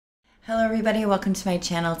Hello everybody, welcome to my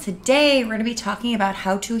channel. Today we're going to be talking about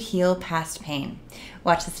how to heal past pain.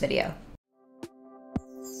 Watch this video.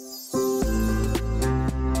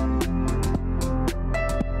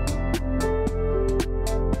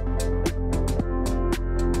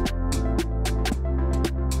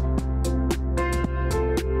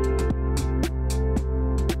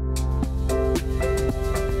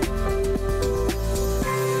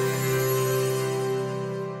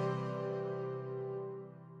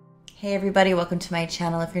 Hey everybody, welcome to my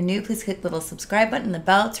channel. If you're new, please click the little subscribe button and the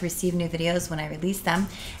bell to receive new videos when I release them.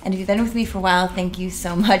 And if you've been with me for a while, thank you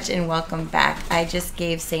so much and welcome back. I just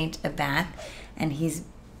gave Saint a bath and he's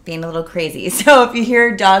being a little crazy. So if you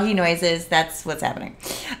hear doggy noises, that's what's happening.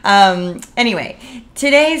 Anyway,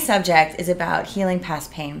 today's subject is about healing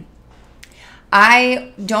past pain.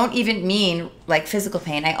 I don't even mean like physical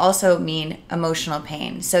pain. I also mean emotional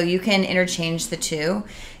pain. So you can interchange the two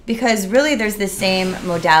because really there's the same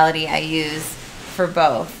modality I use for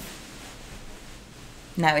both.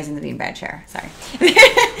 Now he's in the beanbag chair, sorry.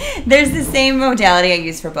 There's the same modality I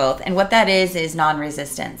use for both. And what that is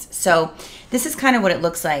non-resistance. So this is kind of what it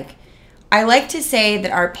looks like. I like to say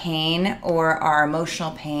that our pain or our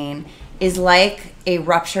emotional pain is like a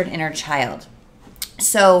ruptured inner child.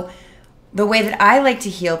 So the way that I like to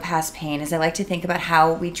heal past pain is I like to think about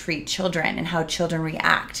how we treat children and how children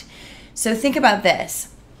react. So think about this.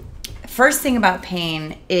 First thing about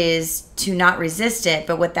pain is to not resist it,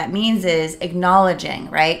 but what that means is acknowledging,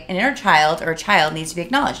 right? An inner child or a child needs to be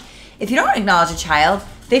acknowledged. If you don't acknowledge a child,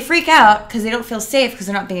 they freak out because they don't feel safe because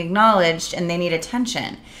they're not being acknowledged and they need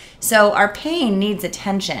attention. So our pain needs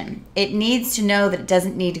attention. It needs to know that it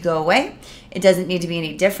doesn't need to go away. It doesn't need to be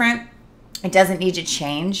any different. It doesn't need to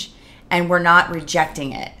change. And we're not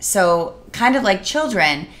rejecting it. So kind of like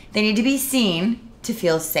children, they need to be seen to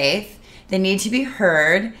feel safe. They need to be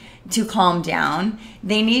heard to calm down.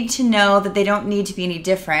 They need to know that they don't need to be any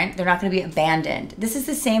different. They're not going to be abandoned. This is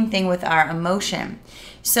the same thing with our emotion.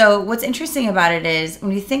 So what's interesting about it is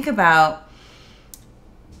when you think about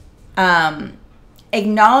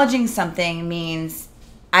acknowledging something means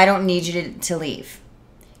I don't need you to leave.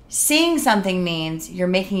 Seeing something means you're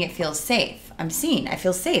making it feel safe. I'm seen. I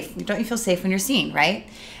feel safe. Don't you feel safe when you're seen, right?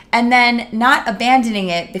 And then not abandoning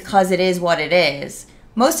it because it is what it is.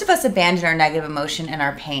 Most of us abandon our negative emotion and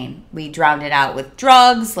our pain. We drown it out with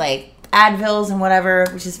drugs like Advils and whatever,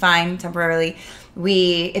 which is fine temporarily.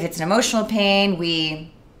 If it's an emotional pain,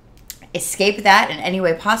 we escape that in any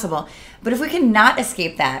way possible. But if we can not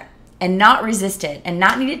escape that and not resist it and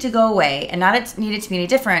not need it to go away and not need it to be any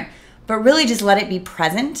different, but really just let it be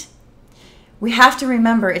present, we have to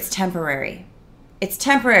remember it's temporary. It's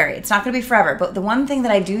temporary. It's not going to be forever. But the one thing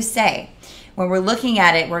that I do say, when we're looking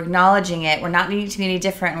at it, we're acknowledging it, we're not needing to be any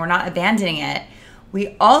different, and we're not abandoning it,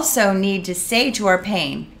 we also need to say to our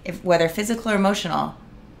pain, whether physical or emotional,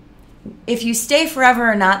 if you stay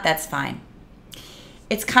forever or not, that's fine.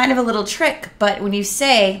 It's kind of a little trick, but when you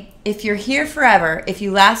say, if you're here forever, if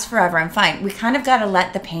you last forever, I'm fine, we kind of got to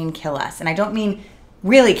let the pain kill us. And I don't mean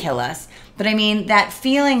really kill us, but I mean that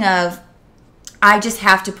feeling of, I just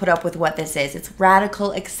have to put up with what this is. It's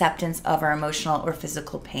radical acceptance of our emotional or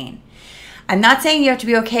physical pain. I'm not saying you have to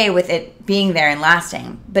be okay with it being there and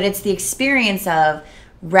lasting, but it's the experience of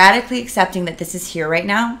radically accepting that this is here right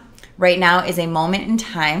now. Right now is a moment in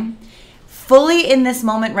time. Fully in this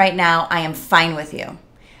moment right now, I am fine with you.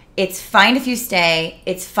 It's fine if you stay.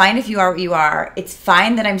 It's fine if you are what you are. It's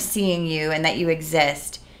fine that I'm seeing you and that you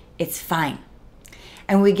exist. It's fine.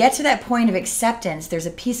 And when we get to that point of acceptance, there's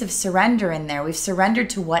a piece of surrender in there. We've surrendered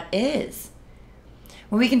to what is.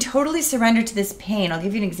 When we can totally surrender to this pain, I'll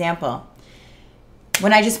give you an example.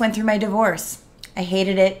 When I just went through my divorce, I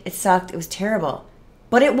hated it. It sucked. It was terrible.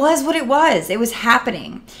 But it was what it was. It was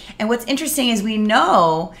happening. And what's interesting is we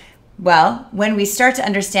know, well, when we start to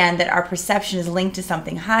understand that our perception is linked to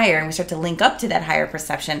something higher and we start to link up to that higher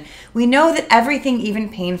perception, we know that everything, even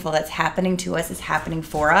painful, that's happening to us is happening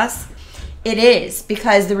for us. It is,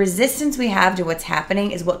 because the resistance we have to what's happening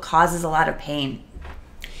is what causes a lot of pain.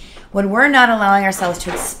 When we're not allowing ourselves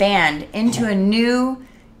to expand into a new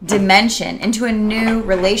dimension, into a new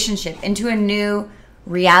relationship, into a new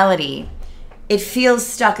reality, it feels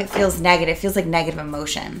stuck, it feels negative, it feels like negative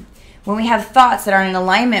emotion. When we have thoughts that aren't in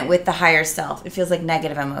alignment with the higher self, it feels like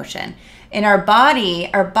negative emotion. In our body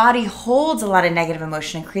holds a lot of negative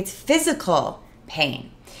emotion and creates physical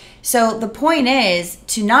pain. So the point is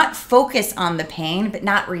to not focus on the pain, but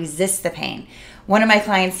not resist the pain. One of my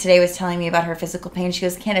clients today was telling me about her physical pain. She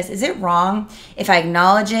goes, Candace, is it wrong if I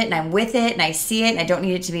acknowledge it and I'm with it and I see it and I don't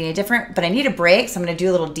need it to be any different, but I need a break, so I'm going to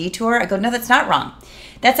do a little detour? I go, no, that's not wrong.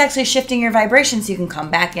 That's actually shifting your vibration so you can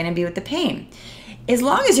come back in and be with the pain. as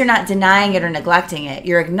long as you're not denying it or neglecting it,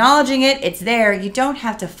 you're acknowledging it, it's there. You don't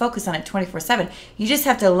have to focus on it 24/7. You just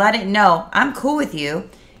have to let it know, I'm cool with you.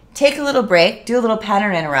 Take a little break, do a little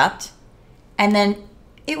pattern interrupt, and then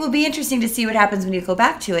it will be interesting to see what happens when you go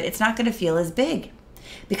back to it. It's not going to feel as big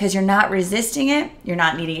because you're not resisting it. You're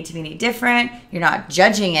not needing it to be any different. You're not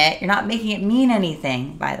judging it. You're not making it mean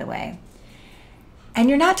anything, by the way. And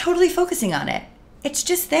you're not totally focusing on it. It's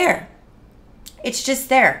just there. It's just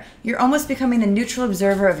there. You're almost becoming the neutral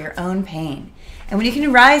observer of your own pain. And when you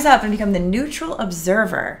can rise up and become the neutral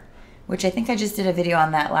observer, which I think I just did a video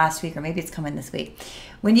on that last week, or maybe it's coming this week.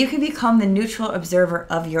 When you can become the neutral observer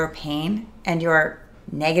of your pain and your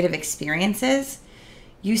negative experiences,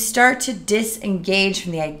 you start to disengage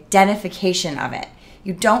from the identification of it.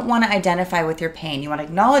 You don't want to identify with your pain. You want to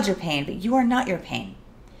acknowledge your pain, but you are not your pain.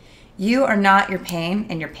 You are not your pain,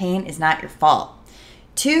 and your pain is not your fault.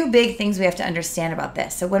 Two big things we have to understand about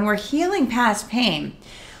this. So when we're healing past pain,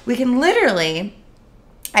 we can literally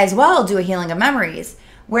as well do a healing of memories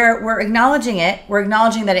where we're acknowledging it. We're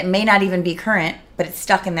acknowledging that it may not even be current, but it's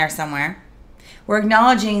stuck in there somewhere. We're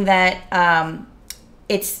acknowledging that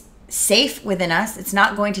it's safe within us. It's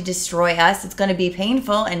not going to destroy us. It's going to be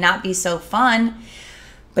painful and not be so fun,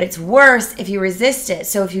 but it's worse if you resist it.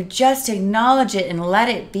 So if you just acknowledge it and let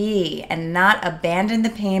it be and not abandon the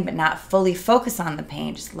pain, but not fully focus on the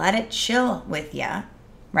pain, just let it chill with you,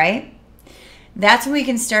 right? That's when we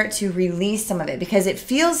can start to release some of it because it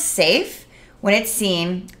feels safe when it's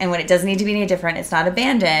seen and when it doesn't need to be any different. It's not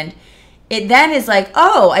abandoned. It then is like,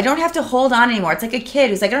 oh, I don't have to hold on anymore. It's like a kid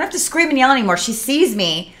who's like, I don't have to scream and yell anymore. She sees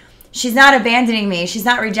me. She's not abandoning me. She's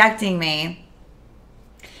not rejecting me.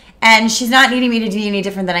 And she's not needing me to be any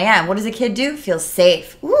different than I am. What does a kid do? Feel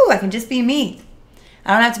safe. Ooh, I can just be me.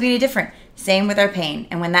 I don't have to be any different. Same with our pain.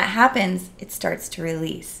 And when that happens, it starts to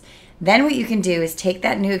release. Then what you can do is take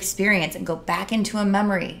that new experience and go back into a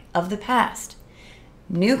memory of the past.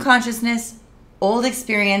 New consciousness, old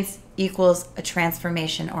experience equals a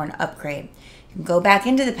transformation or an upgrade. You can go back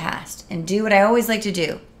into the past and do what I always like to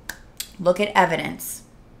do. Look at evidence.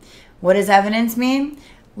 What does evidence mean?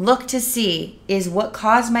 Look to see, is what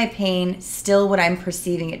caused my pain still what I'm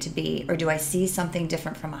perceiving it to be, or do I see something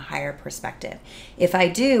different from a higher perspective? If I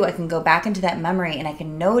do, I can go back into that memory and I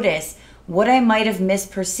can notice what I might have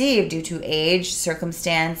misperceived due to age,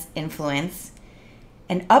 circumstance, influence,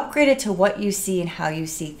 and upgrade it to what you see and how you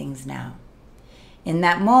see things now. In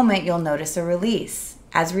that moment, you'll notice a release.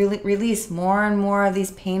 As we release more and more of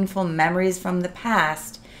these painful memories from the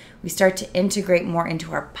past, we start to integrate more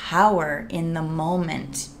into our power in the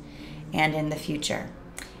moment and in the future.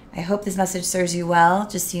 I hope this message serves you well.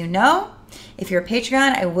 Just so you know, if you're a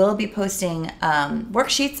Patreon, I will be posting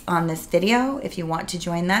worksheets on this video. If you want to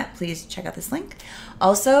join that, please check out this link.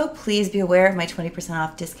 Also, please be aware of my 20%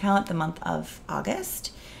 off discount the month of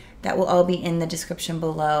August. That will all be in the description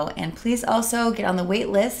below. And please also get on the wait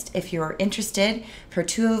list if you're interested for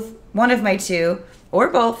one of my two, or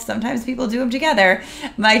both, sometimes people do them together,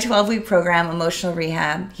 my 12-week program, Emotional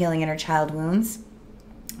Rehab, Healing Inner Child Wounds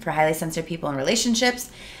for highly sensitive people in relationships,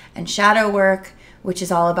 and shadow work, which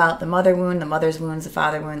is all about the mother wound, the mother's wounds, the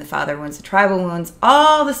father wounds, the tribal wounds.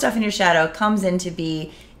 All the stuff in your shadow comes in to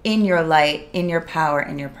be in your light, in your power,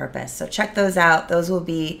 in your purpose. So check those out. Those will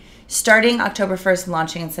be starting October 1st,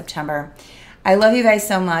 launching in September. I love you guys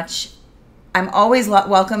so much. I'm always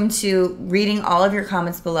welcome to reading all of your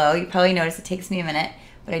comments below. You probably noticed it takes me a minute,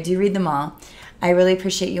 but I do read them all. I really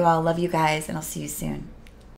appreciate you all. Love you guys, and I'll see you soon.